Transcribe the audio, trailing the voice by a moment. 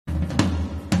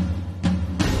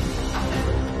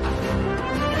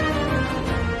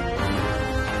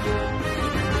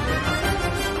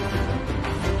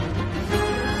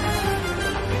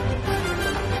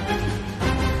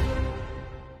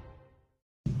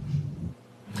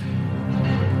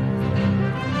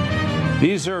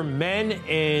These are men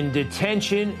in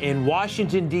detention in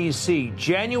Washington, D.C.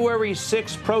 January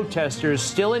 6 protesters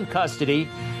still in custody.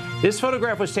 This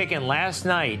photograph was taken last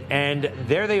night, and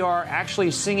there they are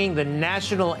actually singing the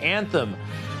national anthem.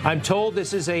 I'm told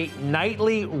this is a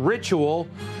nightly ritual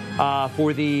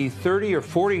for the 30 or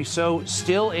 40 so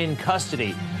still in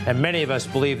custody. And many of us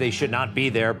believe they should not be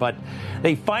there. But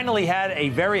they finally had a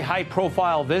very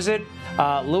high-profile visit.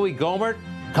 Louis Gohmert,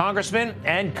 Congressman,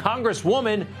 and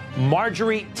Congresswoman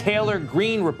Marjorie Taylor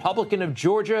Greene, Republican of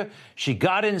Georgia. She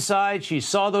got inside. She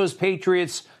saw those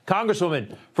patriots.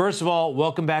 Congresswoman, first of all,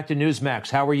 welcome back to Newsmax.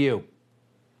 How are you?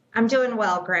 I'm doing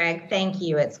well, Greg. Thank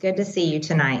you. It's good to see you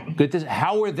tonight.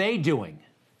 How are they doing?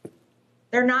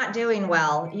 They're not doing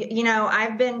well. You know,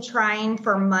 I've been trying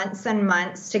for months and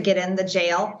months to get in the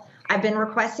jail. I've been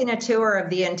requesting a tour of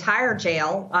the entire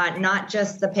jail, not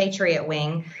just the Patriot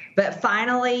Wing. But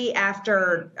finally,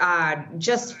 after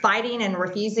just fighting and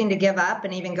refusing to give up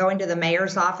and even going to the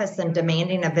mayor's office and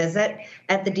demanding a visit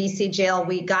at the D.C. jail,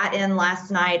 we got in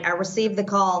last night. I received the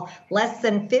call less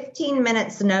than 15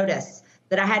 minutes notice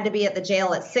that I had to be at the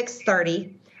jail at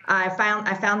 6:30. I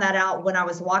found that out when I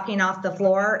was walking off the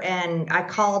floor, and I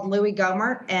called Louis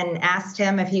Gohmert and asked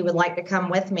him if he would like to come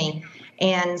with me.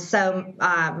 And so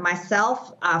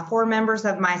myself, 4 members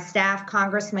of my staff,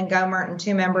 Congressman Gohmert, and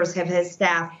 2 members of his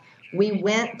staff, we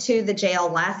went to the jail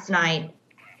last night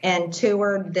and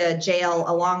toured the jail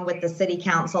along with the City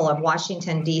Council of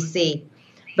Washington, D.C.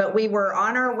 But we were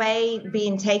on our way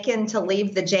being taken to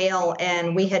leave the jail,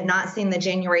 and we had not seen the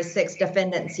January 6th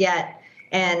defendants yet.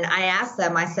 And I asked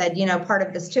them, I said, you know, part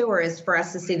of this tour is for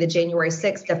us to see the January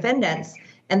 6th defendants.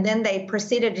 And then they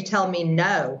proceeded to tell me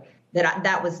no,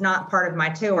 that was not part of my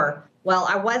tour. Well,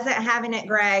 I wasn't having it,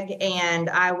 Greg, and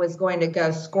I was going to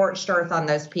go scorched earth on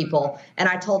those people. And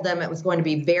I told them it was going to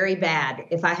be very bad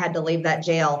if I had to leave that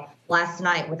jail last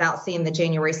night without seeing the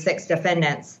January 6th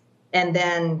defendants. And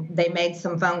then they made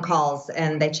some phone calls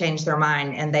and they changed their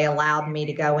mind, and they allowed me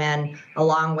to go in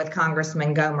along with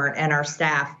Congressman Gohmert and our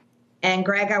staff. And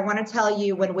Greg, I want to tell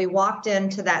you, when we walked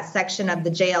into that section of the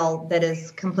jail that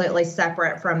is completely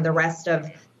separate from the rest of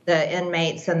the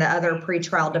inmates and the other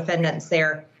pretrial defendants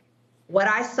there, what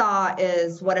I saw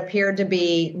is what appeared to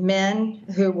be men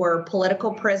who were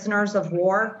political prisoners of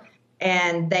war,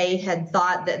 and they had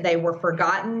thought that they were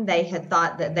forgotten. They had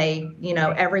thought that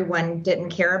everyone didn't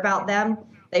care about them.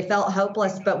 They felt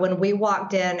hopeless, but when we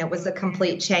walked in, it was a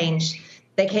complete change.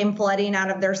 They came flooding out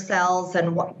of their cells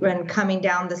and coming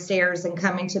down the stairs and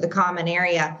coming to the common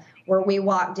area where we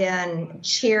walked in,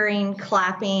 cheering,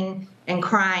 clapping, and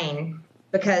crying,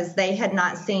 because they had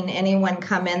not seen anyone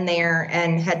come in there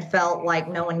and had felt like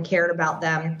no one cared about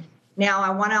them. Now, I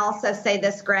want to also say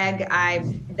this, Greg.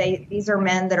 These are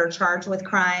men that are charged with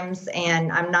crimes, and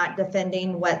I'm not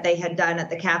defending what they had done at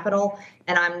the Capitol,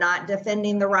 and I'm not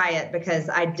defending the riot because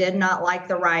I did not like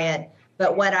the riot.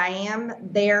 But what I am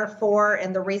there for,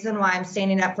 and the reason why I'm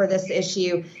standing up for this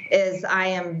issue, is I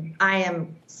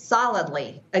am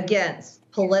solidly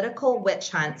against political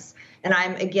witch hunts, and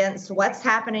I'm against what's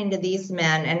happening to these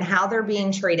men and how they're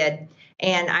being treated.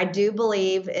 And I do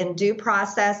believe in due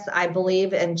process. I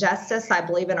believe in justice. I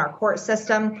believe in our court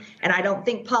system, and I don't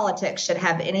think politics should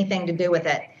have anything to do with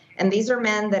it. And these are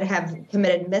men that have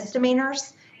committed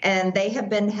misdemeanors, and they have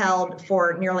been held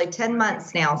for nearly 10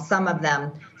 months now, some of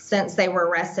them, since they were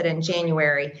arrested in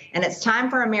January. And it's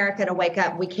time for America to wake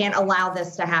up. We can't allow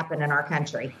this to happen in our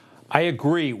country. I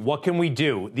agree. What can we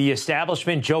do? The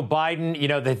establishment, Joe Biden,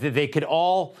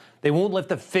 they won't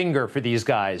lift a finger for these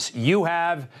guys. You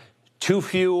have, too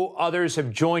few others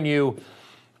have joined you.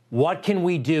 What can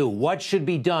we do? What should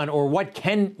be done? Or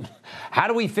how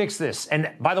do we fix this? And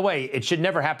by the way, it should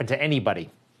never happen to anybody.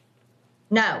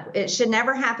 No, it should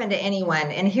never happen to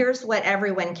anyone. And here's what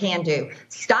everyone can do.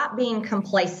 Stop being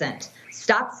complacent.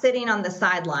 Stop sitting on the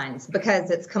sidelines,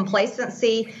 because it's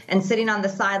complacency and sitting on the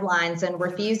sidelines and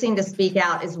refusing to speak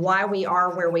out is why we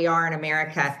are where we are in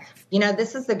America. You know,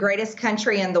 this is the greatest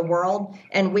country in the world,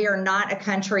 and we are not a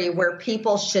country where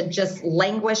people should just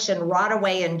languish and rot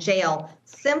away in jail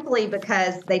simply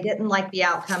because they didn't like the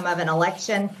outcome of an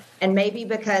election, and maybe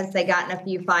because they got in a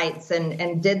few fights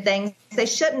and did things they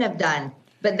shouldn't have done.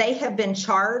 But they have been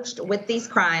charged with these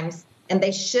crimes, and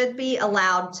they should be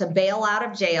allowed to bail out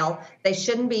of jail. They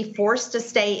shouldn't be forced to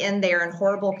stay in there in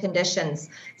horrible conditions.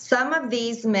 Some of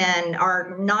these men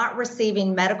are not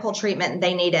receiving medical treatment, and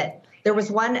they need it. There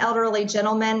was one elderly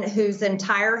gentleman whose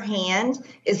entire hand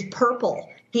is purple.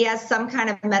 He has some kind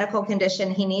of medical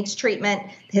condition. He needs treatment.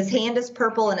 His hand is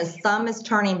purple and his thumb is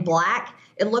turning black.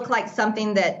 It looked like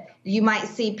something that you might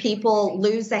see people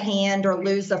lose a hand or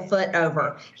lose a foot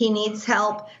over. He needs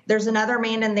help. There's another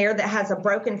man in there that has a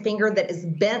broken finger that is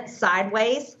bent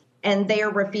sideways, and they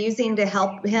are refusing to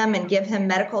help him and give him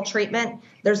medical treatment.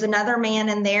 There's another man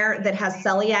in there that has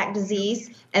celiac disease,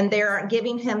 and they're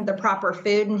giving him the proper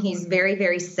food, and he's very,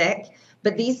 very sick.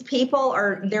 But these people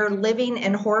they're living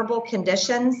in horrible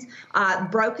conditions,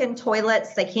 broken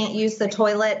toilets. They can't use the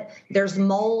toilet. There's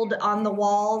mold on the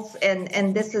walls.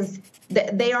 And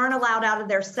they aren't allowed out of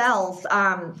their cells.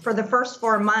 For the first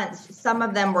 4 months, some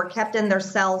of them were kept in their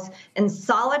cells in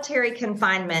solitary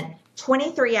confinement,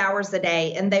 23 hours a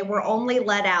day, and they were only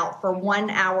let out for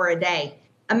 1 hour a day.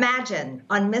 Imagine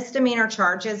on misdemeanor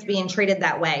charges being treated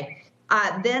that way.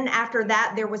 Then after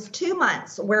that, there was 2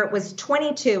 months where it was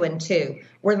 22 and 2,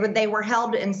 where they were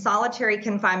held in solitary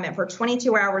confinement for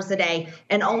 22 hours a day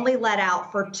and only let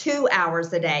out for 2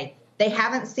 hours a day. They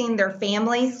haven't seen their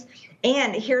families.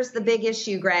 And here's the big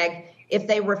issue, Greg. If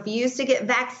they refuse to get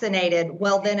vaccinated,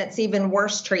 well, then it's even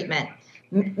worse treatment.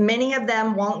 Many of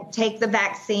them won't take the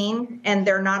vaccine, and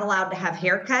they're not allowed to have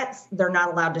haircuts. They're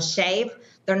not allowed to shave.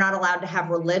 They're not allowed to have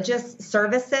religious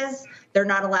services. They're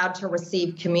not allowed to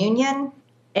receive communion.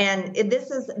 And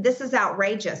this is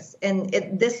outrageous. And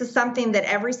this is something that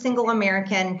every single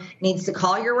American needs to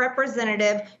call your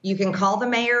representative. You can call the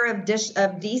mayor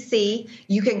of D.C.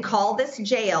 You can call this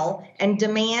jail and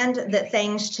demand that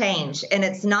things change. And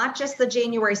it's not just the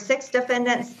January 6th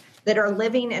defendants that are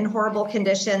living in horrible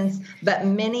conditions, but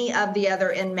many of the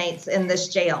other inmates in this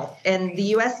jail. And the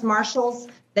U.S. Marshals,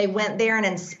 they went there and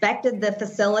inspected the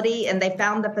facility, and they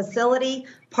found the facility,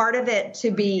 part of it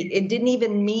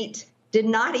did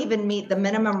not even meet the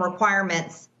minimum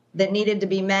requirements that needed to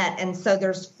be met. And so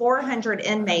there's 400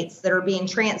 inmates that are being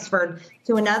transferred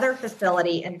to another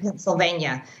facility in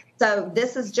Pennsylvania. So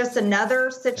this is just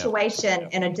another situation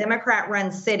in a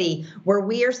Democrat-run city where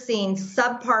we are seeing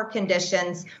subpar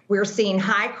conditions, we're seeing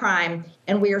high crime,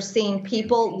 and we are seeing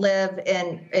people live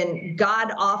in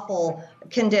god-awful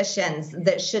conditions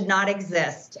that should not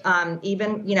exist.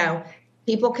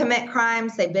 People commit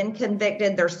crimes, they've been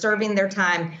convicted, they're serving their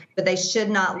time, but they should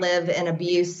not live in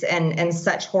abuse and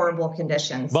such horrible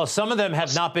conditions. Well, some of them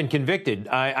have not been convicted.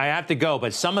 I have to go,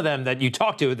 but some of them that you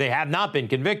talk to, they have not been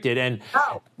convicted. And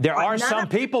there are some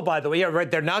people, by the way,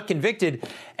 they're not convicted.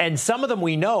 And some of them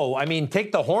we know. I mean,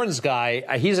 take the Horns guy.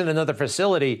 He's in another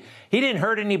facility. He didn't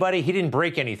hurt anybody. He didn't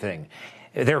break anything.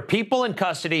 There are people in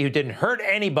custody who didn't hurt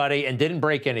anybody and didn't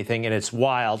break anything, and it's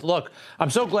wild. Look, I'm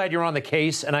so glad you're on the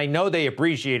case, and I know they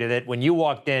appreciated it. When you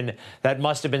walked in, that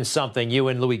must have been something, you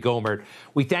and Louis Gohmert.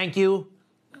 We thank you.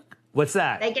 What's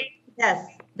that? They gave this.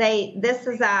 This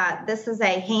is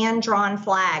a hand-drawn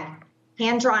flag,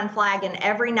 and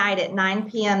every night at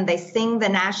 9 p.m. they sing the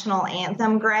national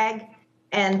anthem, Greg,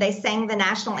 and they sang the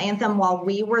national anthem while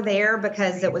we were there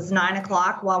because it was 9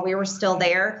 o'clock while we were still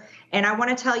there. And I want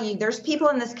to tell you, there's people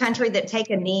in this country that take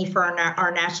a knee for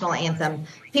our national anthem,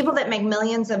 people that make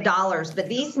millions of dollars. But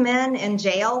these men in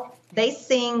jail, they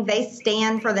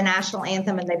stand for the national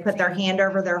anthem, and they put their hand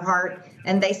over their heart,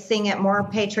 and they sing it more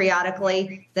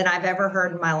patriotically than I've ever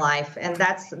heard in my life. And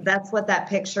that's what that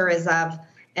picture is of.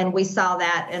 And we saw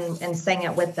that and sang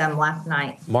it with them last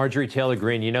night. Marjorie Taylor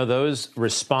Greene, those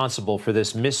responsible for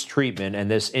this mistreatment and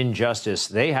this injustice,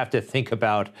 they have to think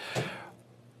about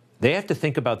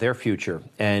their future.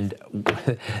 And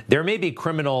there may be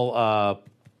criminal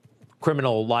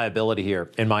liability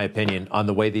here, in my opinion, on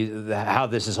the way how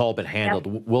this has all been handled.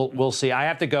 Yep. We'll see. I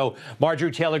have to go.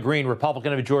 Marjorie Taylor Greene,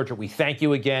 Republican of Georgia, we thank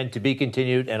you again. To be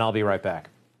continued, and I'll be right back.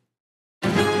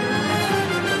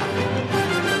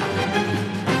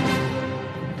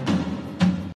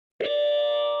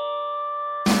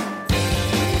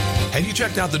 Have you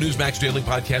checked out the Newsmax Daily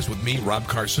Podcast with me, Rob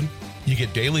Carson? You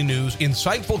get daily news,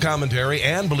 insightful commentary,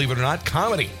 and, believe it or not,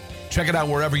 comedy. Check it out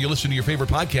wherever you listen to your favorite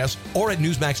podcasts or at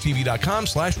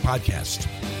newsmaxtv.com/podcast.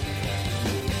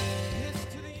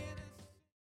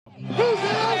 Who's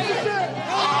the officer?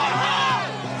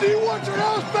 Do you want your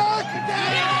house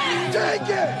back? Take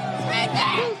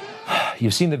it!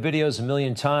 You've seen the videos a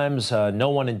million times. No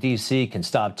one in D.C. can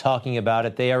stop talking about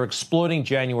it. They are exploiting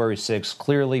January 6th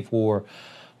clearly for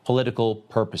political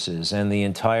purposes, and the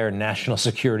entire national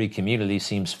security community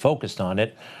seems focused on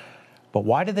it. But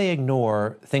why do they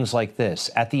ignore things like this?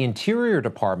 At the Interior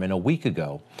Department a week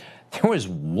ago, there was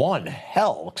one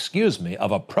hell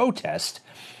of a protest,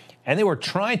 and they were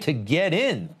trying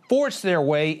to force their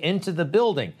way into the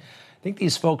building. I think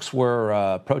these folks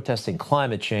were protesting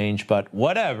climate change, but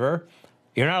whatever.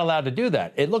 You're not allowed to do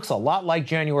that. It looks a lot like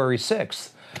January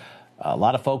 6th. A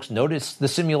lot of folks noticed the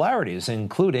similarities,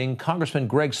 including Congressman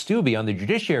Greg Steube on the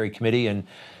Judiciary Committee, and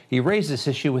he raised this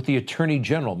issue with the Attorney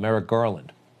General, Merrick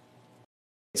Garland.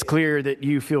 It's clear that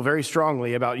you feel very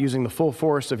strongly about using the full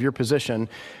force of your position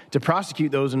to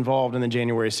prosecute those involved in the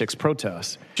January 6th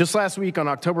protests. Just last week, on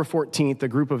October 14th, a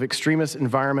group of extremist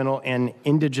environmental and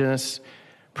indigenous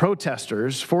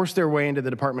protesters forced their way into the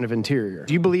Department of Interior.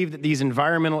 Do you believe that these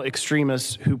environmental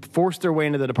extremists who forced their way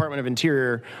into the Department of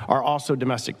Interior are also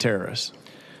domestic terrorists?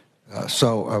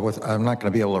 I'm not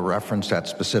going to be able to reference that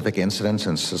specific incident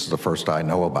since this is the first I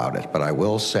know about it, but I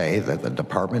will say that the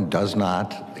department does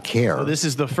not care. So this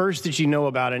is the first that you know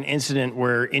about an incident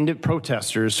where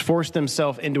protesters forced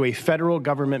themselves into a federal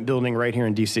government building right here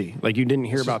in D.C. Like you didn't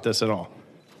hear about this at all?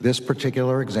 This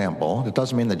particular example, it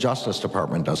doesn't mean the Justice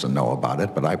Department doesn't know about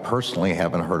it, but I personally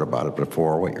haven't heard about it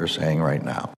before, what you're saying right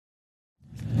now.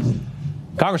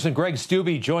 Congressman Greg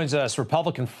Steube joins us,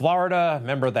 Republican Florida,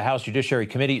 member of the House Judiciary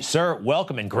Committee. Sir,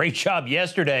 welcome and great job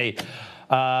yesterday.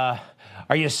 Are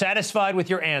you satisfied with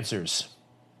your answers?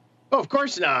 Oh, of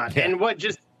course not. Yeah. And what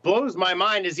just blows my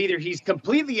mind is either he's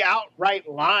completely outright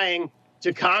lying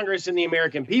to Congress and the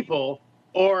American people,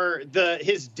 or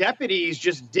his deputies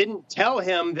just didn't tell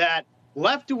him that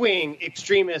left-wing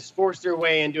extremists forced their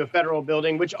way into a federal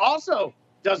building, which also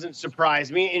doesn't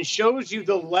surprise me and shows you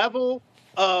the level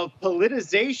of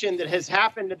politicization that has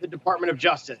happened at the Department of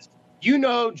Justice. You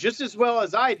know just as well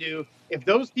as I do, if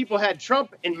those people had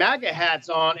Trump and MAGA hats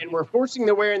on and were forcing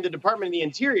their way in the Department of the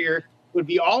Interior, it would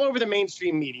be all over the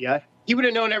mainstream media. He would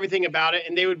have known everything about it,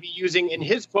 and they would be using, in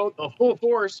his quote, the full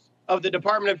force of the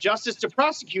Department of Justice to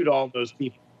prosecute all of those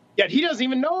people. Yet he doesn't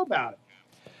even know about it.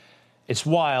 It's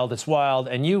wild. It's wild.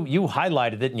 And you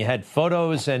highlighted it and you had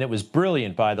photos, and it was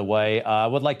brilliant, by the way. I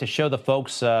would like to show the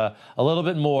folks a little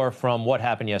bit more from what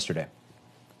happened yesterday.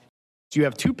 So you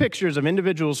have two pictures of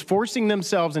individuals forcing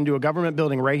themselves into a government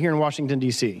building right here in Washington,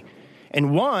 D.C.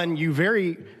 And one,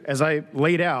 you as I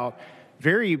laid out,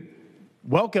 very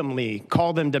welcomely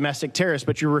call them domestic terrorists,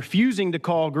 but you're refusing to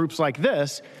call groups like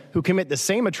this, who commit the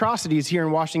same atrocities here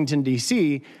in Washington,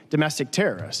 D.C., domestic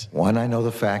terrorists. One I know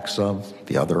the facts of,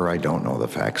 the other I don't know the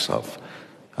facts of.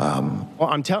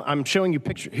 Well, I'm showing you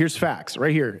pictures. Here's facts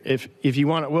right here. If you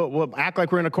want, we'll act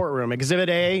like we're in a courtroom. Exhibit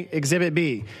A, Exhibit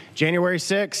B, January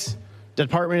 6th,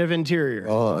 Department of Interior.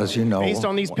 Well, as you know, based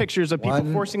on these pictures of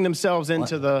people forcing themselves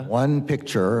into one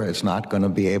picture is not going to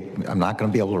be. I'm not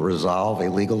going to be able to resolve a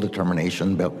legal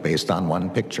determination based on one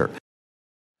picture.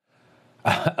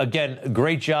 Again,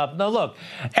 great job. Now, look,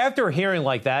 after a hearing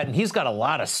like that, and he's got a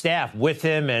lot of staff with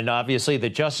him, and obviously the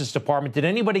Justice Department, did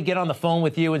anybody get on the phone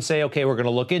with you and say, okay, we're going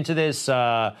to look into this,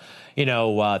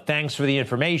 thanks for the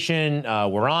information,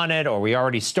 we're on it, or we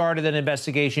already started an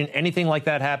investigation? Anything like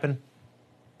that happen?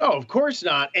 Oh, of course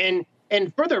not. And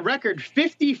for the record,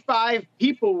 55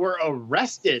 people were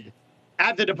arrested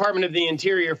at the Department of the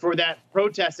Interior for that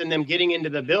protest and them getting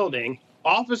into the building.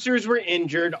 Officers were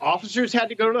injured. Officers had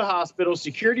to go to the hospital.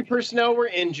 Security personnel were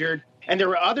injured. And there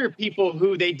were other people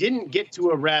who they didn't get to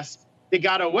arrest that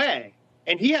got away.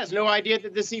 And he has no idea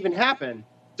that this even happened.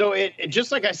 So it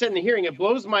just like I said in the hearing, it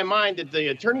blows my mind that the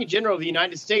Attorney General of the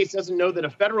United States doesn't know that a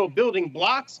federal building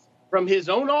blocks from his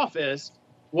own office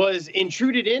was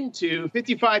intruded into,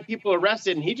 55 people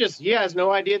arrested, and he has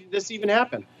no idea that this even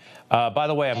happened. By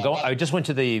the way, I just went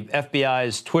to the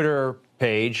FBI's Twitter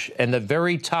page, and the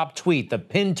very top tweet, the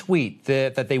pinned tweet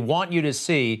that they want you to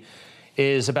see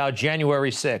is about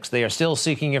January 6th. They are still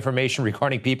seeking information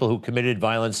regarding people who committed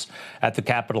violence at the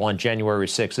Capitol on January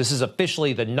 6th. This is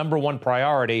officially the number one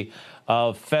priority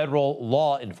of federal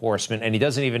law enforcement, and he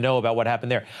doesn't even know about what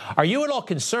happened there. Are you at all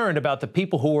concerned about the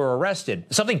people who were arrested?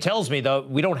 Something tells me, though,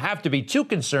 we don't have to be too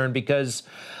concerned, because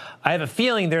I have a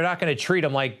feeling they're not going to treat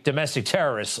them like domestic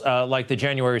terrorists like the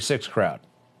January 6th crowd.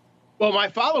 Well, my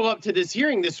follow-up to this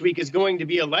hearing this week is going to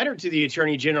be a letter to the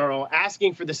Attorney General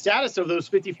asking for the status of those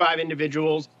 55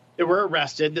 individuals that were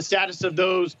arrested, the status of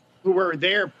those who were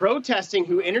there protesting,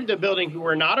 who entered the building, who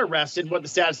were not arrested, what the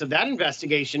status of that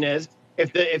investigation is,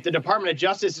 if the Department of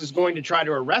Justice is going to try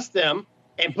to arrest them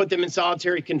and put them in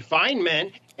solitary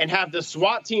confinement and have the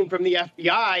SWAT team from the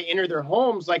FBI enter their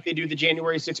homes like they do the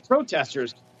January 6th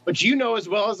protesters. But you know as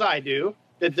well as I do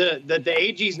that the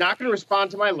AG is not going to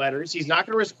respond to my letters. He's not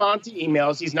going to respond to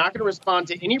emails. He's not going to respond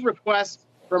to any requests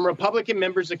from Republican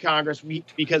members of Congress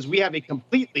because we have a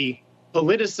completely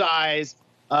politicized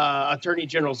Attorney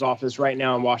General's office right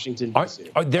now in Washington, D.C.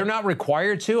 They're not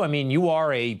required to? I mean, you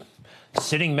are a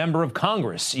sitting member of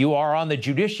Congress. You are on the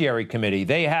Judiciary Committee.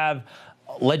 They have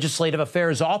Legislative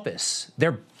Affairs Office.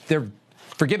 They're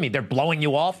forgive me, they're blowing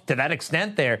you off to that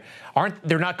extent. They're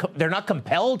not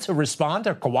compelled to respond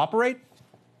or cooperate?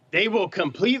 they will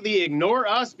completely ignore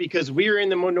us because we are in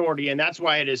the minority. And that's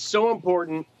why it is so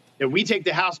important that we take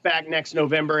the House back next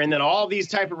November. And then all these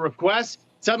type of requests,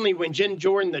 suddenly when Jen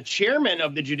Jordan, the chairman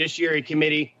of the Judiciary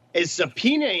Committee, is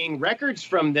subpoenaing records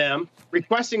from them,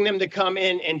 requesting them to come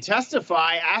in and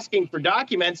testify, asking for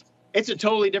documents, it's a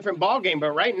totally different ballgame.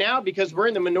 But right now, because we're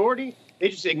in the minority, they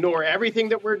just ignore everything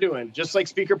that we're doing, just like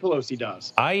Speaker Pelosi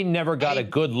does. I never got a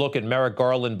good look at Merrick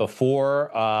Garland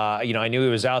before. I knew he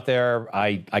was out there.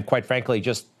 I quite frankly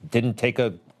just didn't take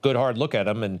a good hard look at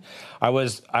him, and I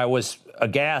was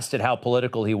aghast at how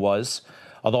political he was.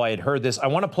 Although I had heard this, I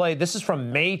want to play. This is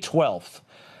from May 12th.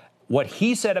 What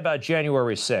he said about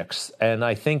January 6th, and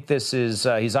I think this is,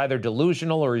 he's either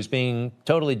delusional or he's being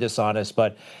totally dishonest,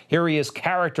 but here he is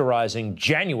characterizing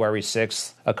January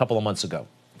 6th a couple of months ago.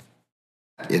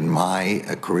 In my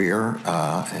career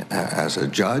as a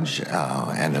judge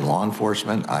and in law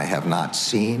enforcement, I have not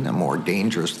seen a more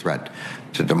dangerous threat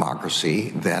to democracy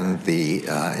than the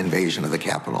invasion of the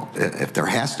Capitol. If there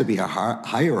has to be a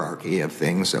hierarchy of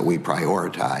things that we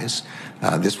prioritize,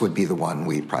 this would be the one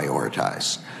we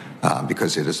prioritize.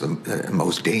 Because it is the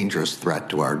most dangerous threat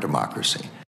to our democracy.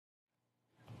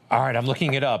 All right, I'm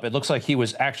looking it up. It looks like he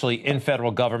was actually in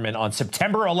federal government on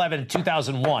September 11,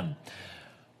 2001,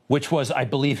 which was, I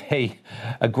believe,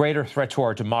 a greater threat to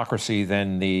our democracy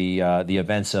than the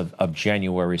events of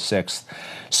January 6th.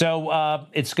 So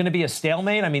it's going to be a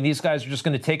stalemate. I mean, these guys are just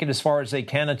going to take it as far as they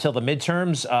can until the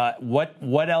midterms.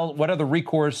 What other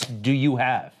recourse do you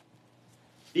have?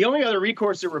 The only other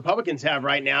recourse that Republicans have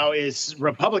right now is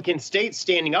Republican states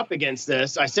standing up against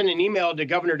this. I sent an email to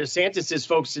Governor DeSantis'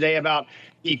 folks today about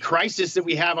the crisis that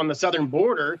we have on the southern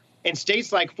border, and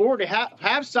states like Florida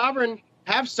have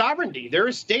sovereignty. They're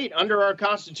a state under our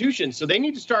Constitution, so they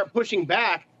need to start pushing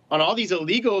back on all these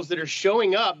illegals that are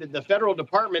showing up, that the federal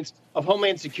departments of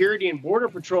Homeland Security and Border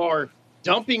Patrol are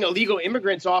dumping illegal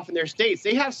immigrants off in their states.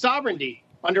 They have sovereignty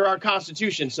under our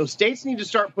Constitution, so states need to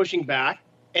start pushing back.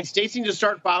 And states need to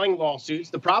start filing lawsuits.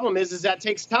 The problem is that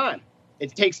takes time.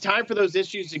 It takes time for those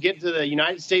issues to get to the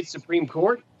United States Supreme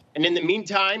Court. And in the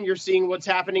meantime, you're seeing what's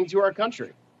happening to our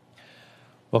country.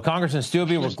 Well, Congressman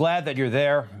Steube, we're glad that you're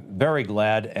there. Very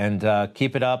glad. And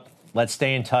keep it up. Let's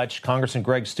stay in touch. Congressman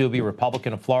Greg Steube,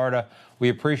 Republican of Florida. We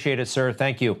appreciate it, sir.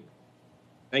 Thank you.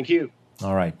 Thank you.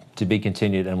 All right. To be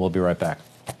continued, and we'll be right back.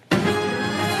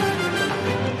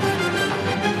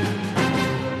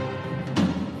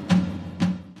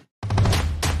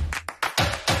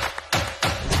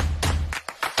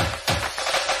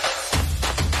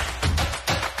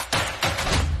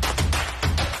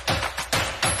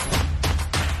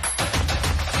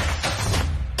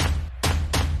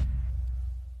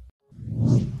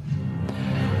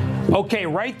 Okay,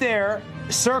 right there,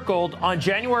 circled on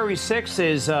January 6th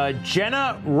is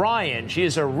Jenna Ryan. She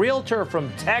is a realtor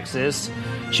from Texas.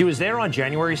 She was there on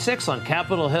January 6th on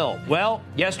Capitol Hill. Well,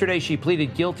 yesterday she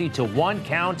pleaded guilty to 1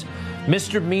 count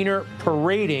misdemeanor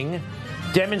parading,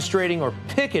 demonstrating, or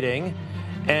picketing.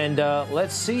 And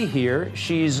let's see here.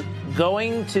 She's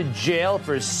going to jail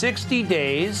for 60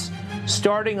 days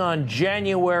starting on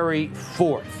January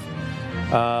 4th.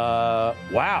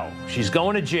 Wow, she's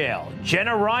going to jail.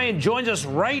 Jenna Ryan joins us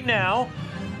right now.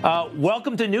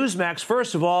 Welcome to Newsmax.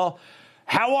 First of all,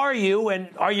 how are you, and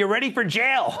are you ready for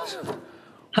jail?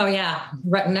 Oh, yeah,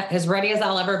 as ready as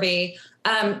I'll ever be.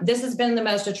 This has been the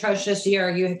most atrocious year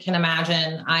you can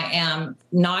imagine. I am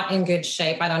not in good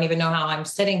shape. I don't even know how I'm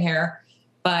sitting here,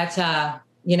 but,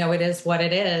 it is what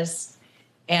it is.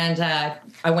 And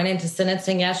I went into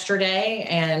sentencing yesterday,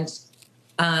 and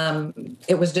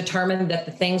it was determined that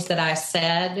the things that I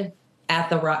said at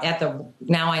the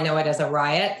now I know it as a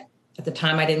riot. At the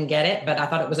time I didn't get it, but I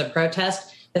thought it was a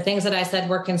protest. The things that I said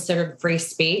were considered free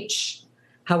speech.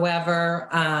 However,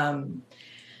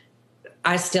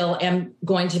 I still am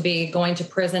going to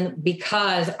prison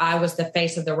because I was the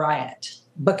face of the riot,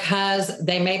 because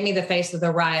they made me the face of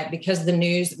the riot, because the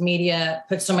news media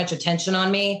put so much attention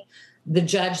on me. The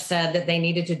judge said that they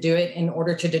needed to do it in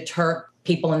order to deter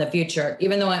people in the future.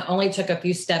 Even though I only took a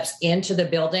few steps into the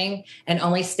building and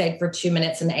only stayed for 2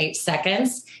 minutes and 8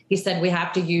 seconds, he said, we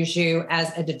have to use you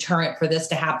as a deterrent for this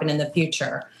to happen in the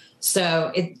future.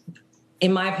 So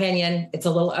in my opinion, it's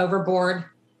a little overboard.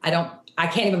 I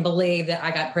can't even believe that I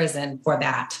got prison for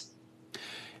that.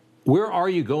 Where are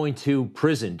you going to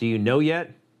prison? Do you know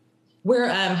yet? We're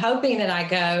hoping that I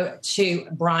go to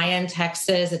Bryan,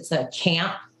 Texas. It's a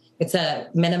camp. It's a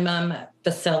minimum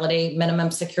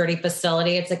security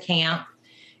facility. It's a camp.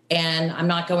 And I'm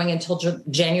not going until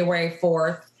January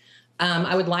 4th.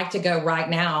 I would like to go right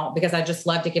now because I just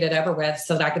love to get it over with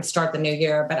so that I could start the new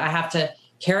year. But I have to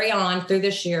carry on through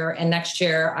this year. And next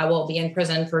year, I will be in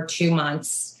prison for 2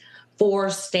 months for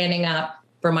standing up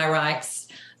for my rights.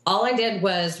 All I did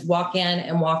was walk in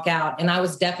and walk out. And I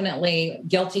was definitely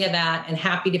guilty of that and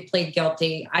happy to plead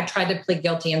guilty. I tried to plead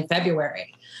guilty in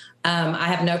February. I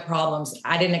have no problems.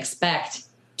 I didn't expect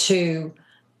to.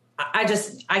 I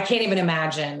can't even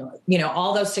imagine,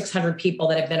 all those 600 people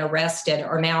that have been arrested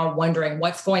are now wondering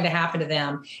what's going to happen to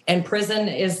them. And prison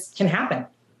can happen.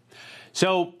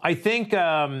 So I think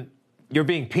you're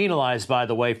being penalized, by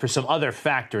the way, for some other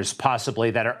factors possibly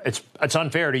that are it's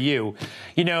unfair to you.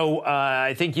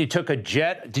 I think you took a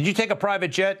jet. Did you take a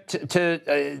private jet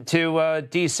to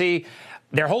D.C.?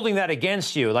 They're holding that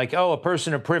against you, like, a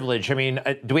person of privilege. I mean,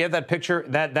 do we have that picture?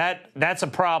 That's a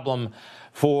problem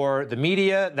for the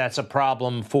media. That's a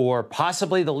problem for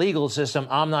possibly the legal system.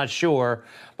 I'm not sure,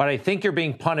 but I think you're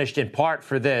being punished in part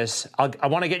for this. I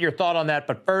want to get your thought on that.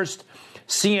 But first,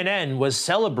 CNN was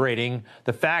celebrating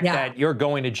the fact that you're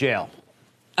going to jail.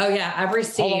 Oh, yeah, I've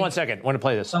received... Hold on 1 second. I want to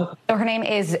play this. So her name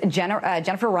is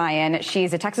Jennifer Ryan.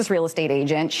 She's a Texas real estate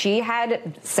agent. She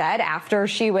had said after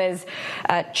she was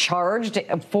charged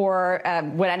for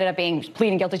what ended up being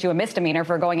pleading guilty to a misdemeanor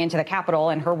for going into the Capitol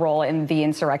and her role in the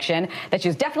insurrection, that she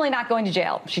was definitely not going to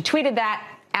jail. She tweeted that,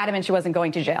 adamant she wasn't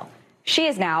going to jail. She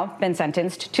has now been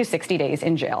sentenced to 60 days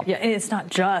in jail. Yeah, and it's not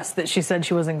just that she said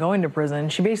she wasn't going to prison.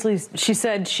 She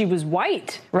said she was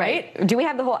white, right? Do we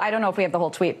have the whole? I don't know if we have the whole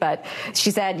tweet, but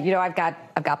she said, I've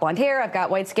got blonde hair, I've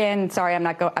got white skin. Sorry,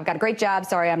 I've got a great job.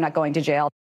 Sorry, I'm not going to jail.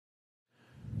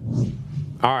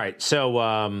 All right. So,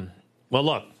 well,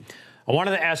 look, I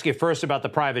wanted to ask you first about the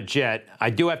private jet.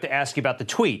 I do have to ask you about the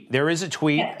tweet. There is a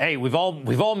tweet. Yeah. Hey, we've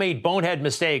all made bonehead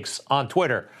mistakes on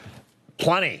Twitter.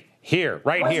 Plenty. Here,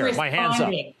 right here, my hands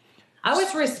up. I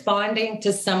was responding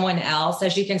to someone else.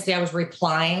 As you can see, I was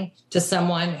replying to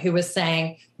someone who was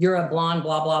saying, you're a blonde,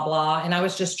 blah, blah, blah. And I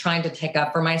was just trying to take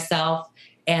up for myself.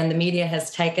 And the media has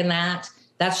taken that.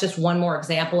 That's just one more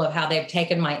example of how they've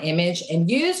taken my image and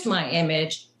used my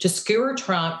image to skewer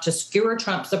Trump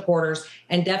supporters,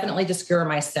 and definitely to skewer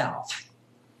myself.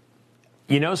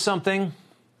 You know something?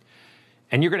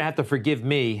 And you're going to have to forgive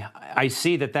me. I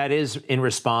see that is in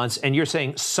response. And you're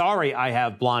saying, sorry, I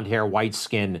have blonde hair, white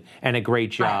skin, and a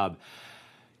great job. Right.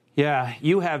 Yeah,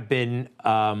 you have been,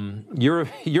 you're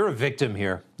a victim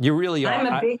here. You really are. I'm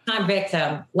a big-time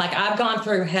victim. Like, I've gone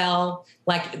through hell.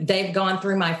 Like, they've gone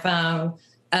through my phone.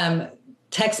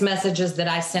 Text messages that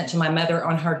I sent to my mother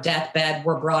on her deathbed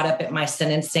were brought up at my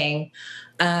sentencing.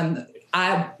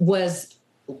 I was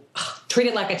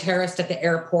treated like a terrorist at the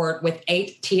airport with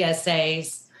 8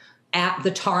 TSAs at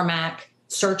the tarmac,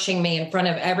 searching me in front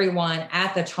of everyone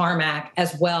at the tarmac,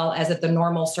 as well as at the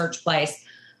normal search place.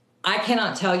 I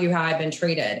cannot tell you how I've been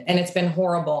treated, and it's been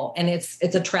horrible, and it's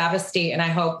a travesty, and I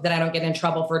hope that I don't get in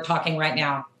trouble for talking right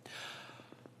now.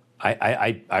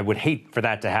 I would hate for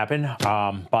that to happen,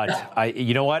 but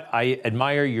you know what? I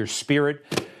admire your spirit,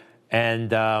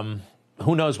 and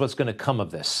who knows what's going to come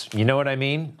of this? You know what I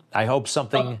mean? I hope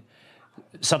something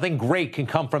great can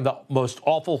come from the most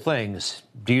awful things.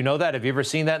 Do you know that? Have you ever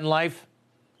seen that in life?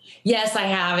 Yes, I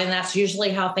have. And that's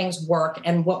usually how things work.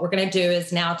 And what we're going to do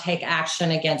is now take action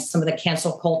against some of the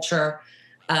cancel culture.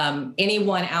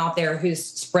 Anyone out there who's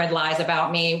spread lies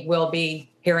about me will be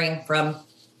hearing from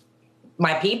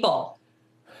my people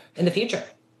in the future.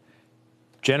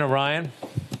 Jenna Ryan,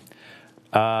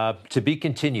 to be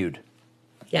continued.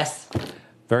 Yes.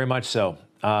 Very much so.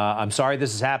 I'm sorry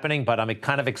this is happening, but I'm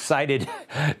kind of excited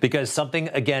because something,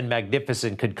 again,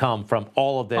 magnificent could come from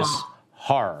all of this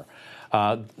horror.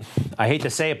 I hate to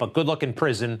say it, but good luck in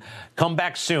prison. Come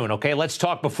back soon, okay? Let's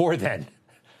talk before then.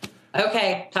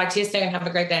 Okay. Talk to you soon. Have a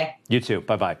great day. You too.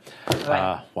 Bye-bye.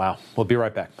 Bye. Wow. We'll be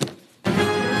right back.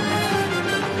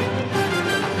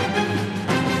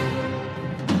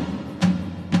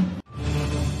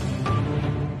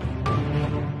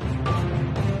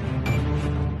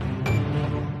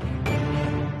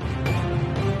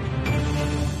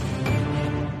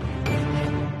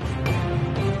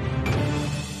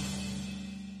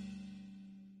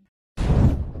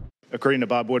 According to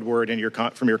Bob Woodward and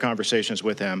from your conversations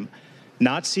with him,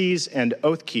 Nazis and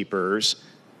Oath Keepers,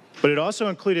 but it also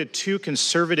included 2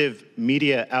 conservative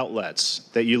media outlets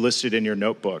that you listed in your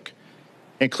notebook,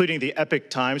 including the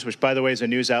Epoch Times, which, by the way, is a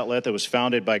news outlet that was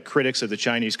founded by critics of the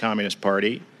Chinese Communist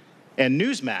Party, and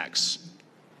Newsmax,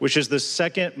 which is the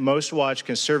second most watched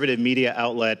conservative media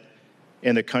outlet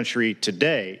in the country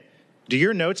today. Do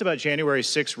your notes about January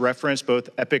 6th reference both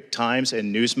Epoch Times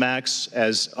and Newsmax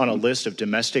as on a list of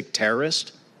domestic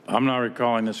terrorists? I'm not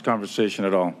recalling this conversation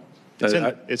at all.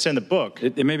 It's in the book.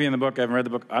 It may be in the book. I haven't read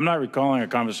the book. I'm not recalling a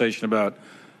conversation about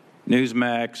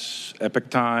Newsmax, Epoch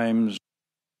Times.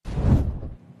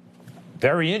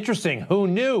 Very interesting. Who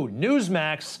knew?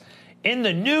 Newsmax in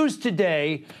the news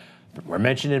today. We're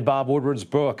mentioned in Bob Woodward's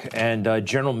book, and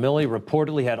General Milley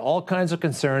reportedly had all kinds of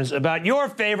concerns about your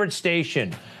favorite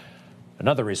station.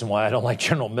 Another reason why I don't like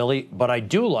General Milley, but I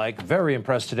do like, very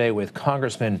impressed today with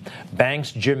Congressman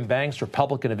Banks, Jim Banks,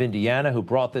 Republican of Indiana, who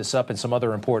brought this up and some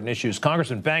other important issues.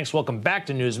 Congressman Banks, welcome back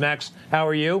to Newsmax. How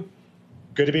are you?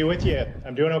 Good to be with you.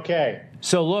 I'm doing okay.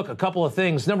 So, look, a couple of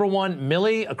things. Number one,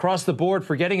 Milley, across the board,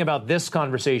 forgetting about this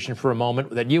conversation for a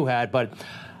moment that you had, but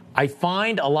I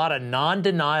find a lot of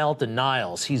non-denial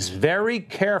denials. He's very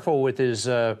careful with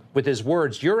his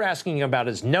words. You're asking about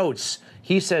his notes.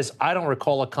 He says, I don't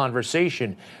recall a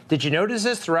conversation. Did you notice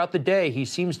this throughout the day? He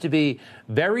seems to be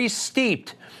very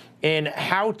steeped in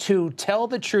how to tell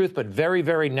the truth, but very,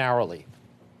 very narrowly.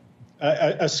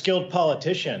 A skilled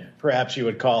politician, perhaps you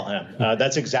would call him.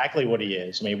 That's exactly what he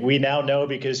is. I mean, we now know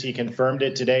because he confirmed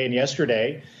it today and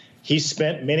yesterday. He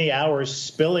spent many hours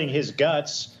spilling his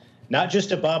guts, not just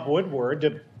to Bob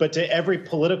Woodward, but to every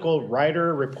political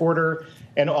writer, reporter,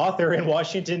 and author in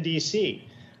Washington, D.C.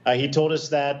 He told us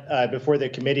that before the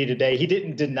committee today. He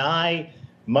didn't deny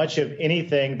much of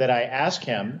anything that I asked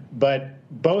him, but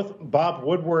both Bob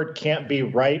Woodward can't be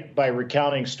right by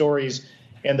recounting stories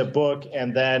in the book,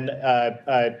 and then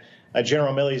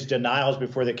General Milley's denials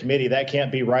before the committee, that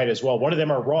can't be right as well. One of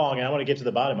them are wrong, and I want to get to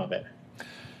the bottom of it.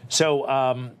 So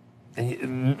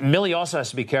Milley also has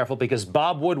to be careful because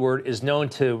Bob Woodward is known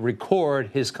to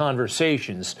record his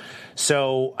conversations.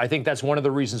 So I think that's one of the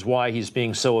reasons why he's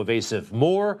being so evasive.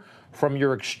 More from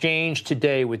your exchange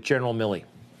today with General Milley.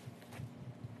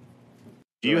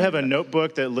 Do you have a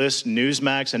notebook that lists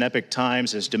Newsmax and Epoch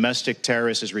Times as domestic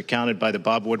terrorists as recounted by the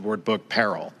Bob Woodward book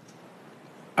Peril?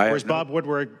 Or is Bob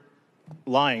Woodward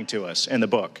lying to us in the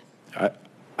book?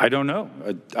 I don't know.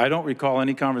 I don't recall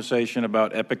any conversation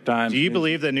about Epoch Times. Do you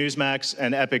believe that Newsmax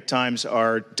and Epoch Times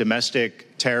are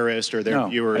domestic terrorists, or their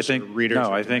viewers or readers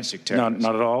are domestic terrorists?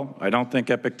 No, not at all. I don't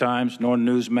think Epoch Times nor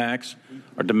Newsmax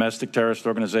are domestic terrorist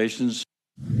organizations.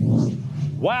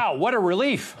 Wow, what a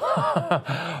relief.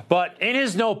 But in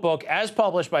his notebook, as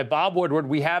published by Bob Woodward,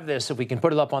 we have this, if we can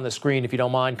put it up on the screen, if you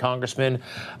don't mind, Congressman.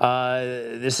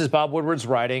 This is Bob Woodward's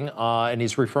writing, and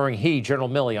he's referring, General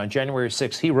Milley, on January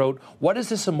 6th, he wrote, "What is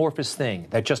this amorphous thing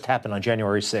that just happened on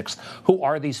January 6th? Who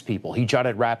are these people?" He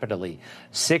jotted rapidly.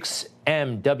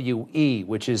 6MWE,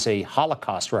 which is a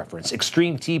Holocaust reference.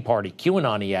 Extreme Tea Party,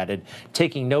 QAnon, he added,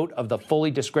 taking note of the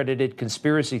fully discredited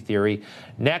conspiracy theory.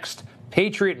 Next,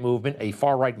 Patriot Movement, a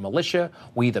far-right militia,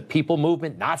 We the People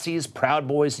Movement, Nazis, Proud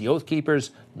Boys, the Oath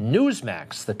Keepers,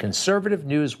 Newsmax, the conservative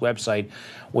news website,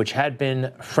 which had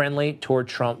been friendly toward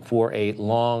Trump for a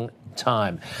long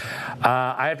time.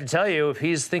 I have to tell you, if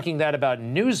he's thinking that about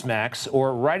Newsmax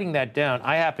or writing that down,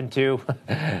 I happen to,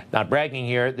 not bragging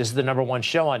here, this is the #1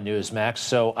 show on Newsmax,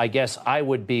 so I guess I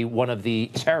would be one of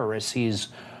the terrorists he's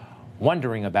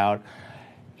wondering about.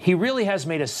 He really has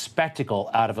made a spectacle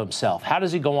out of himself. How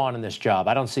does he go on in this job?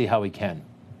 I don't see how he can.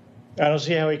 I don't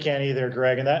see how he can either,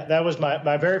 Greg. And that was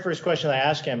my very first question I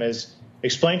asked him is,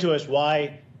 explain to us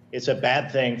why it's a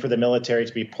bad thing for the military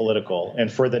to be political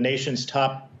and for the nation's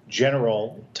top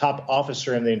general, top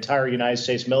officer in the entire United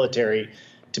States military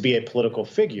to be a political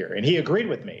figure. And he agreed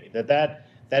with me that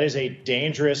is a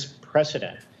dangerous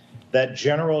precedent, that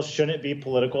generals shouldn't be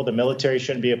political, the military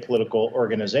shouldn't be a political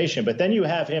organization. But then you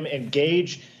have him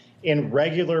engage in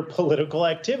regular political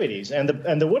activities. And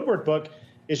the Woodward book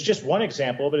is just one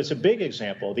example, but it's a big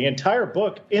example. In the entire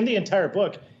book,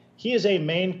 he is a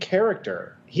main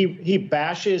character. He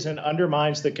bashes and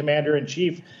undermines the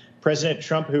commander-in-chief, President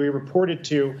Trump, who he reported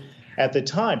to at the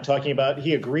time, talking about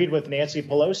he agreed with Nancy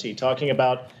Pelosi, talking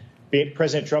about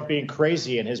President Trump being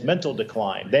crazy and his mental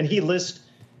decline. Then he lists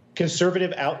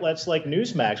conservative outlets like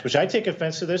Newsmax, which I take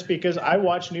offense to this because I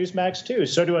watch Newsmax too.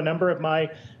 So do a number of my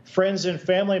friends and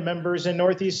family members in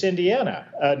Northeast Indiana.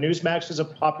 Newsmax is a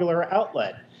popular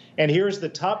outlet. And here's the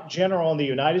top general in the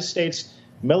United States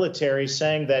military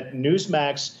saying that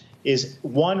Newsmax is,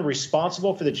 one,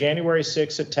 responsible for the January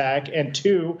 6th attack, and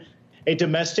two, a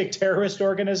domestic terrorist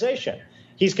organization.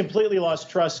 He's completely lost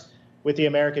trust with the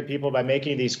American people by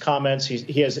making these comments.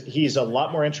 He's a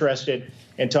lot more interested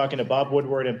in talking to Bob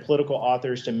Woodward and political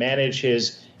authors to manage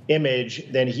his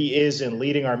image than he is in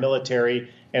leading our military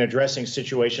and addressing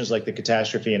situations like the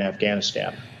catastrophe in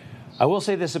Afghanistan. I will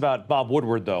say this about Bob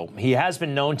Woodward, though. He has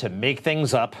been known to make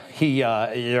things up.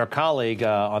 Your colleague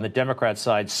on the Democrat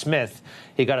side, Smith,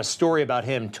 he got a story about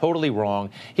him totally wrong.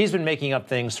 He's been making up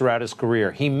things throughout his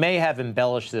career. He may have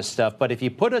embellished this stuff, but if you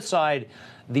put aside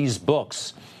these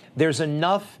books, there's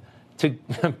enough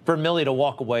for Milley to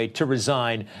walk away, to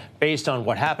resign, based on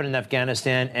what happened in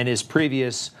Afghanistan and his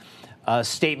previous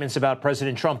statements about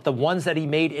President Trump, the ones that he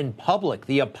made in public,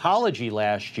 the apology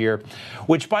last year,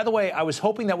 which, by the way, I was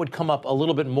hoping that would come up a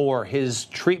little bit more, his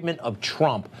treatment of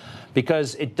Trump,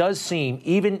 because it does seem,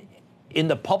 even in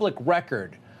the public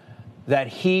record, that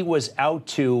he was out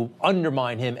to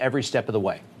undermine him every step of the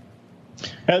way.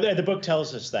 The book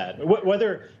tells us that.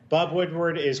 Whether Bob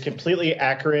Woodward is completely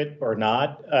accurate or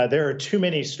not, there are too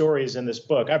many stories in this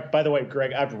book. By the way,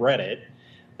 Greg, I've read it.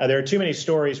 There are too many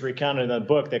stories recounted in the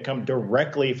book that come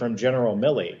directly from General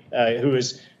Milley,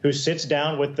 who sits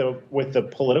down with the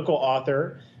political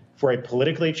author for a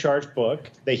politically charged book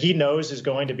that he knows is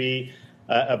going to be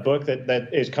a book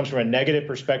that comes from a negative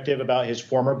perspective about his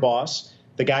former boss,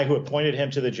 the guy who appointed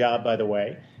him to the job, by the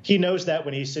way. He knows that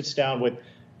when he sits down with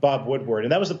Bob Woodward.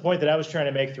 And that was the point that I was trying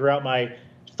to make throughout my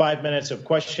 5 minutes of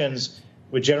questions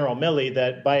with General Milley,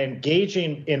 that by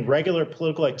engaging in regular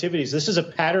political activities, this is a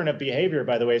pattern of behavior,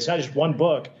 by the way. It's not just one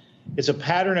book. It's a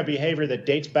pattern of behavior that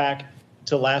dates back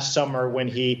to last summer when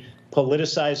he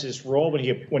politicized his role,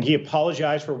 when he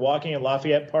apologized for walking in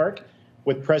Lafayette Park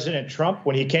with President Trump,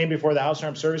 when he came before the House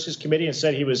Armed Services Committee and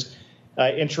said he was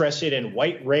interested in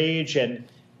white rage and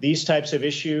these types of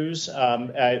issues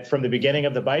from the beginning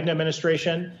of the Biden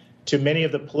administration to many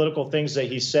of the political things that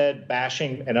he said,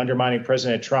 bashing and undermining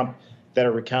President Trump, that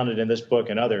are recounted in this book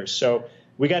and others. So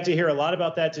we got to hear a lot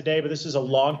about that today, but this is a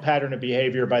long pattern of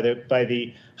behavior by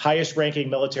the highest ranking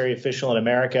military official in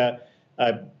America,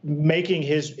 making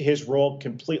his role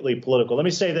completely political. Let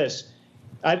me say this.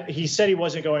 He said he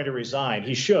wasn't going to resign.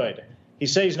 He should. He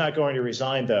said he's not going to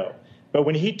resign, though. But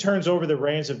when he turns over the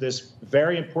reins of this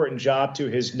very important job to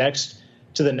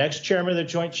the next chairman of the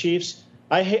Joint Chiefs,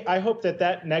 I hope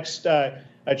that next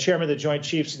chairman of the Joint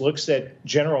Chiefs looks at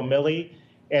General Milley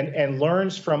and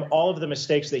learns from all of the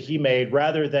mistakes that he made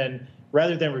rather than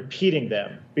repeating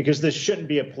them, because this shouldn't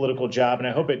be a political job. And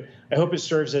I hope it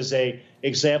serves as a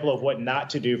example of what not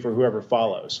to do for whoever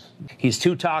follows. He's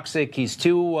too toxic. He's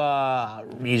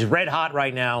red hot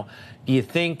right now. Do you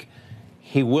think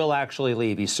he will actually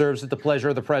leave? He serves at the pleasure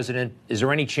of the president. Is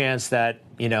there any chance that,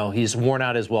 he's worn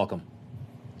out his welcome?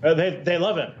 They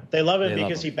love him. They love him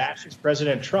because he bashes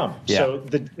President Trump. Yeah. So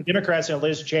the Democrats and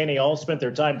Liz Cheney all spent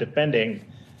their time defending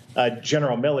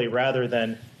General Milley rather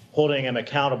than holding him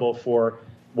accountable for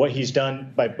what he's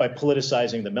done by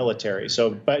politicizing the military.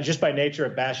 So just by nature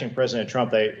of bashing President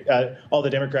Trump, all the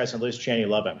Democrats and Liz Cheney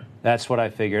love him. That's what I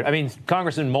figured. I mean,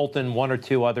 Congressman Moulton, one or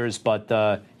two others,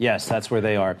 but yes, that's where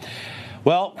they are.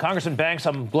 Well, Congressman Banks,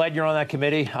 I'm glad you're on that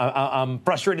committee. I'm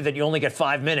frustrated that you only get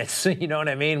 5 minutes. You know what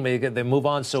I mean? They move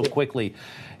on so quickly.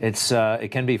 It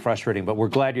can be frustrating, but we're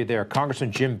glad you're there.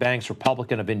 Congressman Jim Banks,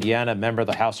 Republican of Indiana, member of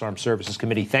the House Armed Services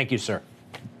Committee. Thank you, sir.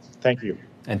 Thank you.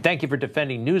 And thank you for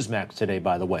defending Newsmax today,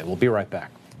 by the way. We'll be right back.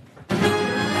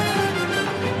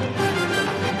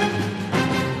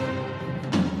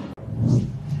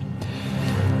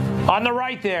 On the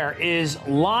right there is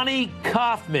Lonnie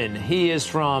Kaufman. He is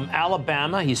from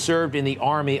Alabama. He served in the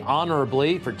Army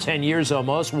honorably for 10 years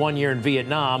almost, 1 year in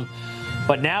Vietnam.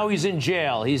 But now he's in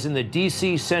jail. He's in the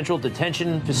D.C. Central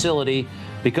Detention Facility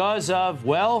because of,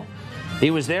 he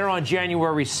was there on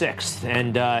January 6th,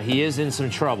 and he is in some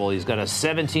trouble. He's got a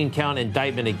 17-count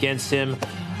indictment against him,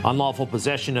 unlawful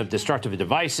possession of destructive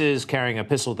devices, carrying a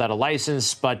pistol without a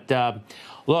license. But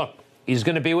look, he's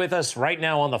going to be with us right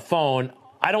now on the phone.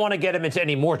 I don't want to get him into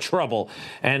any more trouble.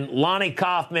 And Lonnie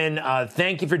Kaufman,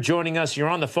 thank you for joining us. You're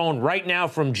on the phone right now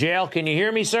from jail. Can you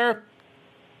hear me, sir?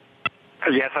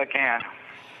 Yes, I can.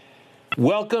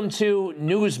 Welcome to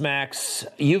Newsmax.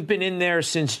 You've been in there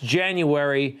since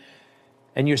January,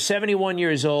 and you're 71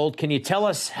 years old. Can you tell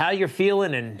us how you're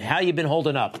feeling and how you've been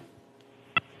holding up?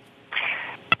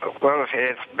 Well,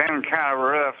 it's been kind of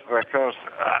rough because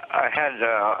I had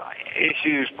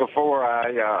issues before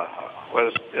I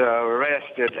was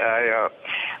arrested. I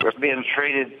was being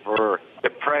treated for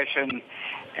depression,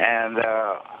 and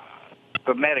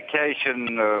the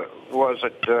medication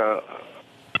wasn't.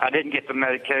 I didn't get the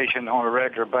medication on a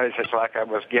regular basis like I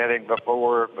was getting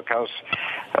before because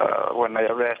when they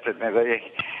arrested me,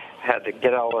 they had to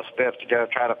get all the steps together,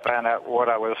 try to find out what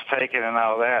I was taking and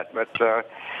all that. But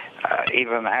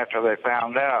even after they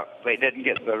found out, they didn't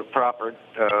get the proper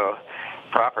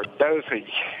proper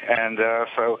dosage, and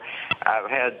so I've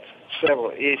had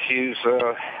several issues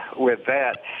with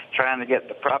that, trying to get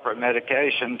the proper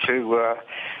medication to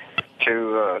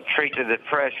treat the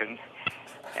depression.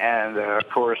 And of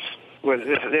course, this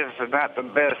is not the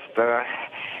best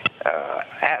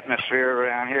atmosphere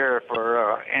around here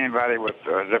for anybody with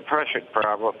depression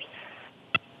problems.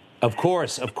 Of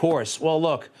course. Well,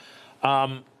 look,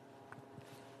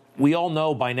 we all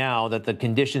know by now that the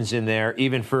conditions in there,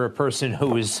 even for a person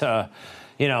who is, on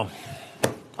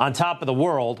top of the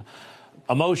world,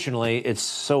 emotionally, it's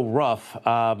so rough.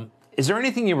 Is there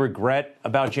anything you regret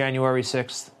about January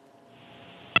 6th?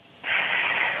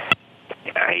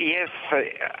 Yes,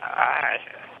 I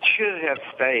should have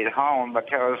stayed home,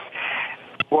 because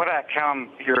what I come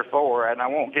here for, and I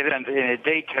won't get into any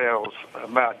details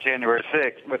about January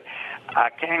 6th, but I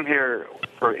came here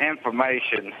for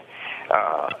information,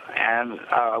 and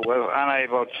I was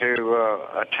unable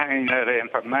to attain that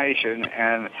information,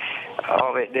 and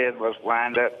all it did was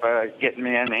wind up getting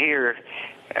me in here.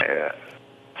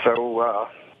 So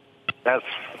that's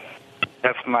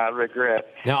my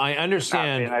regret. Now, I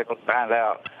understand. Not being able to find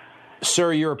out.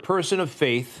 Sir, you're a person of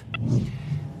faith,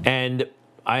 and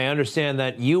I understand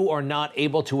that you are not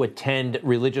able to attend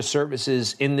religious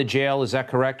services in the jail. Is that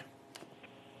correct?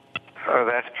 Oh,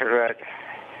 that's correct.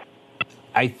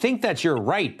 I think that's your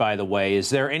right, by the way. Is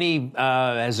there any,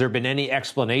 has there been any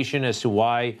explanation as to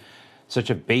why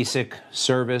such a basic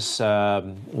service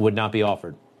would not be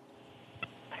offered?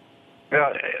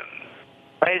 Well,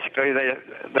 basically,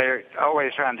 they're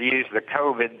always trying to use the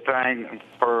COVID thing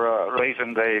for a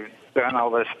reason. They've done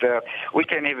all this stuff. We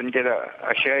can't even get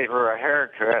a shave or a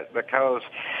haircut because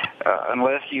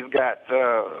unless you've got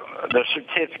the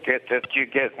certificate that you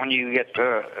get when you get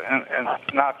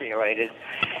inoculated,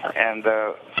 and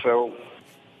so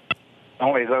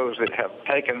only those that have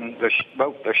taken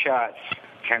both the shots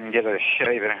can get a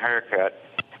shave and a haircut.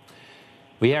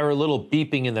 We have a little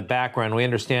beeping in the background. We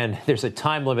understand there's a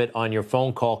time limit on your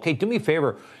phone call. Kate, do me a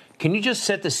favor. Can you just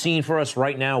set the scene for us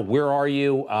right now? Where are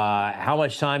you? How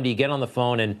much time do you get on the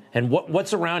phone? And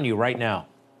what's around you right now?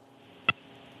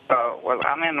 Well,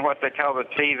 I'm in what they call the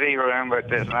TV room,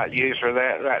 but it's not used for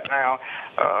that right now.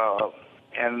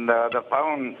 And the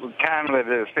phone time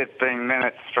limit is 15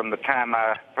 minutes from the time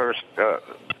my first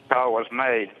call was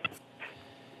made.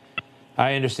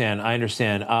 I understand.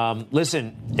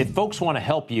 Listen, if folks want to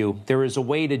help you, there is a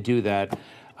way to do that.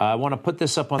 I want to put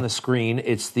this up on the screen.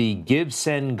 It's the Give,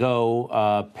 Send,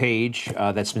 Go page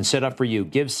that's been set up for you.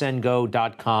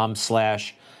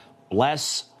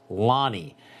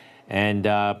 GiveSendGo.com/BlessLonnie. And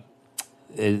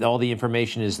all the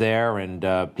information is there,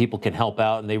 and people can help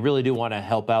out. And they really do want to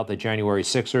help out the January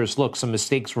 6ers. Look, some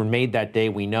mistakes were made that day,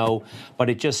 we know. But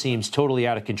it just seems totally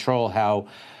out of control how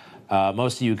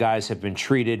most of you guys have been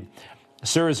treated.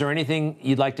 Sir, is there anything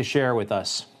you'd like to share with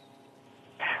us?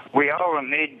 We all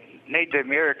need the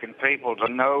American people to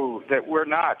know that we're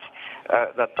not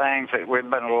the things that we've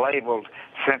been labeled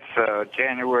since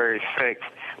January 6th.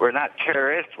 We're not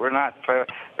terrorists. We're not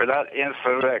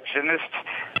insurrectionists.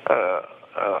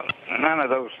 None of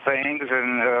those things.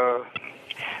 And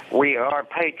we are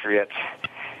patriots,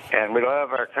 and we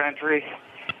love our country.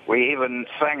 We even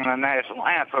sing the national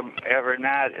anthem every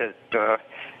night at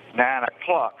 9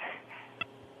 o'clock.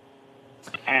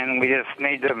 And we just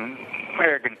need the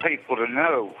American people to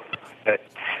know that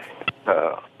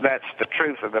that's the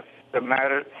truth of the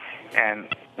matter, and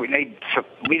we need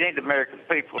the American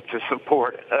people to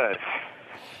support us.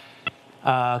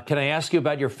 Can I ask you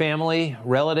about your family,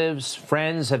 relatives,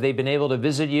 friends? Have they been able to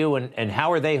visit you, and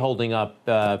how are they holding up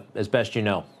as best you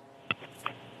know?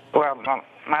 Well,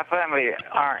 my family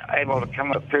aren't able to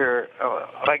come up here.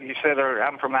 Like you said earlier,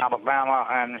 I'm from Alabama,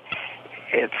 and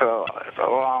it's a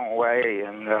long way,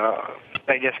 and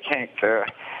they just can't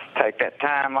take that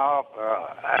time off.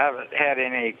 I haven't had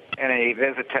any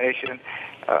visitation.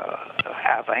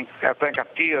 I think a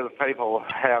few of the people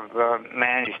have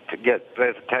managed to get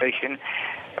visitation,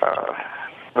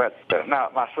 but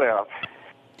not myself.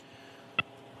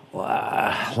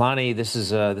 Lonnie, this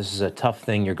is a tough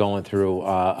thing you're going through.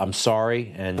 I'm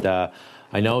sorry, and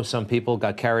I know some people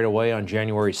got carried away on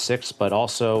January 6th, but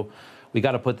also we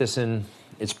got to put this in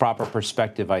its proper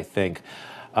perspective, I think.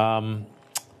 When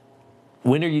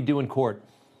are you due in court?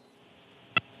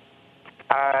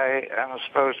 I am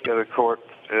supposed to go to court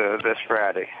this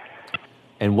Friday.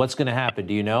 And what's going to happen?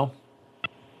 Do you know?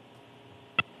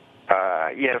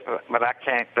 Yes, but I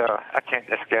can't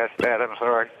discuss that. I'm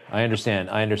sorry. I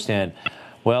understand.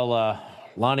 Well,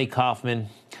 Lonnie Kaufman,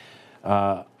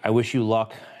 I wish you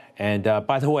luck. And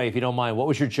by the way, if you don't mind, what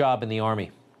was your job in the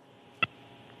Army?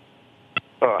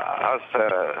 I was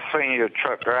a senior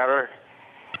truck driver.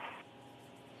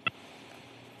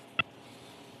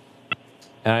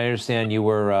 And I understand you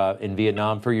were in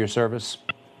Vietnam for your service,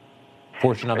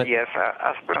 portion of it? Yes,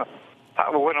 I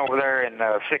went over there in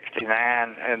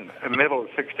 69, in the middle of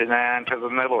 69 to the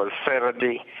middle of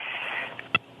 70.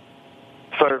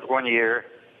 Served 1 year.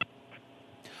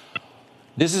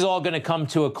 This is all going to come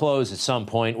to a close at some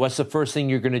point. What's the first thing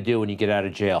you're going to do when you get out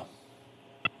of jail?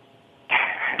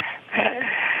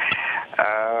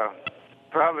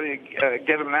 Probably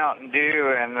get a Mountain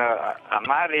Dew, and I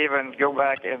might even go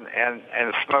back and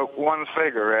smoke one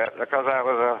cigarette, because I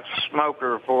was a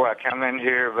smoker before I come in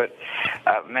here, but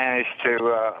I've managed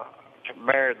to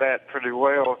bear that pretty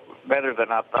well, better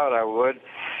than I thought I would.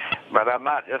 But I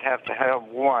might just have to have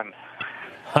one.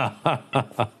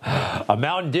 A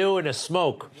Mountain Dew and a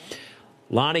smoke.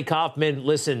 Lonnie Kaufman,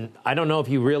 listen, I don't know if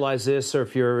you realize this or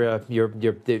if you're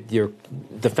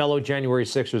the fellow January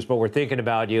 6ers, but we're thinking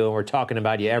about you and we're talking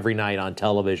about you every night on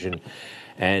television.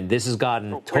 And this has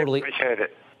gotten totally... Appreciate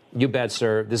it. You bet,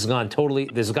 sir. This has gotten totally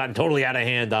out of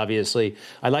hand, obviously.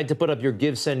 I'd like to put up your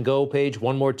Give, Send, Go page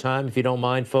one more time, if you don't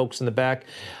mind, folks in the back.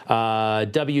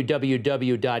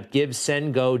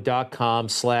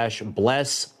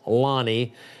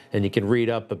 www.givesendgo.com/blesslonnie. And you can read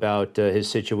up about his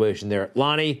situation there.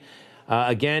 Lonnie,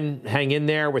 again, hang in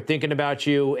there. We're thinking about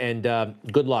you, and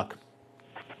good luck.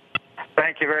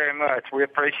 Thank you very much. We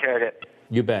appreciate it.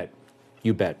 You bet.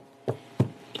 You bet.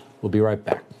 We'll be right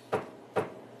back.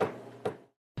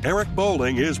 Eric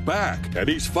Bolling is back, and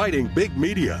he's fighting big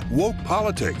media, woke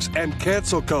politics, and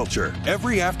cancel culture.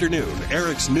 Every afternoon,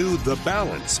 Eric's new The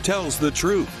Balance tells the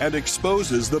truth and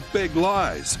exposes the big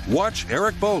lies. Watch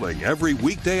Eric Bolling every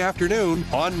weekday afternoon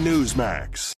on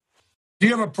Newsmax. Do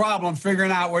you have a problem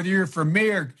figuring out whether you're for me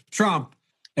or Trump,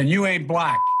 and you ain't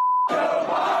black?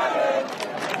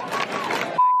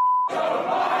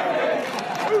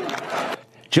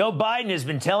 Joe Biden has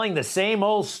been telling the same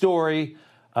old story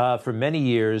for many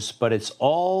years, but it's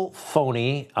all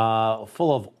phony,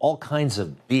 full of all kinds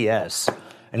of BS.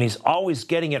 And he's always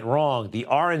getting it wrong. The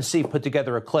RNC put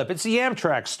together a clip. It's the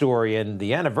Amtrak story and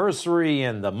the anniversary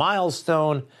and the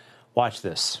milestone. Watch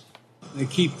this. They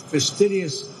keep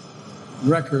fastidious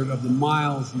record of the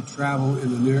miles you travel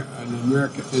in an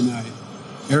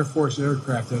Air Force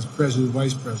aircraft as president,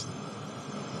 vice president.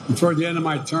 And toward the end of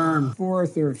my term,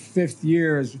 4th or 5th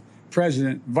year as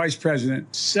president, vice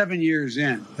president, 7 years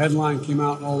in, headline came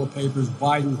out in all the papers,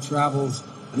 Biden travels,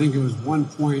 I think it was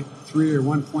 1.3 or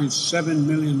 1.7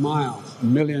 million miles,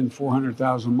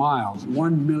 1,400,000 miles,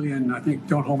 1 million, I think,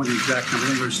 don't hold me to the exact number, I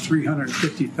think it was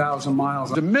 350,000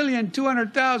 miles,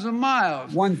 1,200,000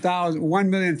 miles,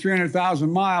 1,300,000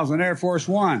 miles on Air Force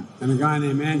One. And a guy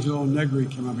named Angelo Negri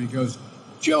came up and he goes,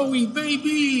 Joey,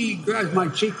 baby, grabs my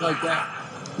cheek like that.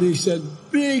 And he said,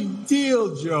 big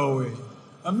deal, Joey.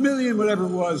 1 million, whatever it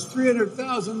was,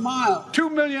 300,000 miles, 2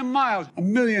 million miles,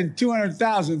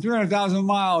 1,200,000, 300,000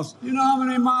 miles. You know how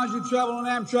many miles you travel on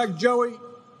Amtrak, Joey?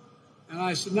 And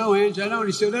I said, no, Ange, I know. And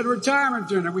he said, at retirement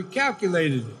dinner, we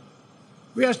calculated it.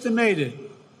 We estimated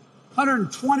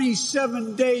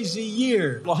 127 days a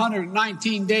year,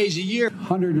 119 days a year,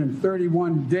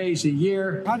 131 days a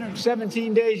year,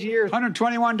 117 days a year,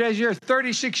 121 days a year,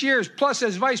 36 years, plus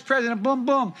as vice president, boom,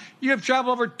 boom, you have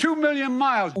traveled over 2 million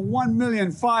miles,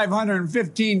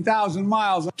 1,515,000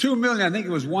 miles, 2 million, I think it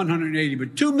was 180,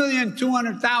 but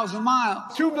 2,200,000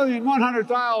 miles,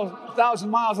 2,100,000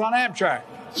 miles on Amtrak.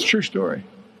 It's a true story.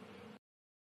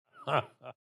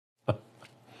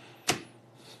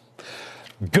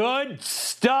 Good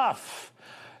stuff.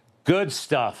 Good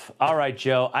stuff. All right,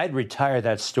 Joe, I'd retire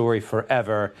that story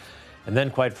forever. And then,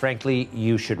 quite frankly,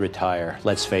 you should retire.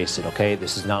 Let's face it, okay?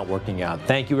 This is not working out.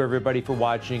 Thank you, everybody, for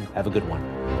watching. Have a good one.